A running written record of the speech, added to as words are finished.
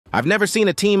I've never seen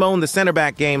a team own the center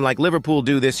back game like Liverpool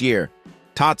do this year.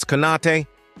 TOTS Konate,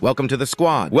 welcome to the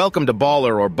squad. Welcome to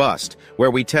Baller or Bust,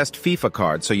 where we test FIFA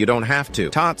cards so you don't have to.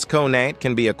 TOTS Konate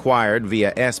can be acquired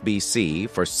via SBC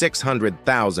for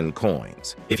 600,000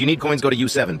 coins. If you need coins, go to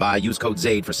U7, use code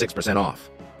ZADE for 6% off.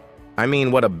 I mean,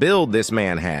 what a build this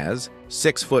man has.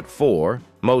 6'4",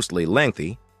 mostly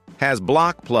lengthy, has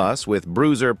block plus with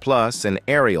bruiser plus and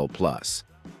aerial plus.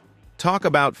 Talk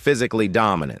about physically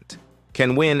dominant.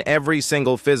 Can win every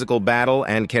single physical battle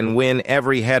and can win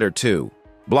every header too.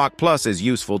 Block plus is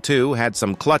useful too, had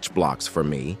some clutch blocks for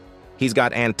me. He's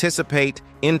got anticipate,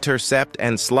 intercept,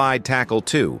 and slide tackle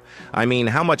too. I mean,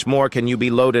 how much more can you be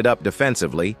loaded up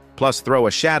defensively? Plus throw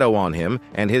a shadow on him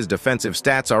and his defensive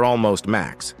stats are almost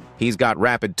max. He's got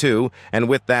rapid too, and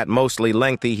with that mostly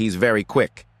lengthy, he's very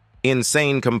quick.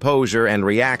 Insane composure and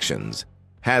reactions.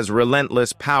 Has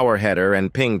relentless power header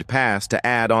and pinged pass to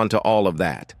add on to all of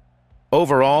that.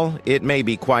 Overall, it may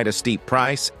be quite a steep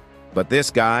price, but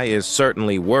this guy is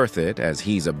certainly worth it as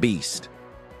he's a beast.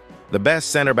 The best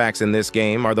center backs in this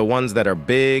game are the ones that are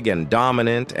big and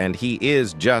dominant, and he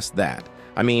is just that.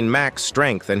 I mean, max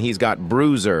strength, and he's got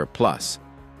bruiser plus.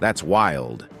 That's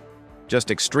wild.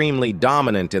 Just extremely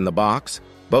dominant in the box,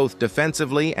 both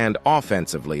defensively and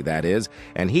offensively, that is,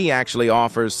 and he actually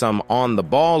offers some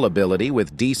on-the-ball ability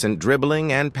with decent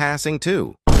dribbling and passing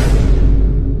too.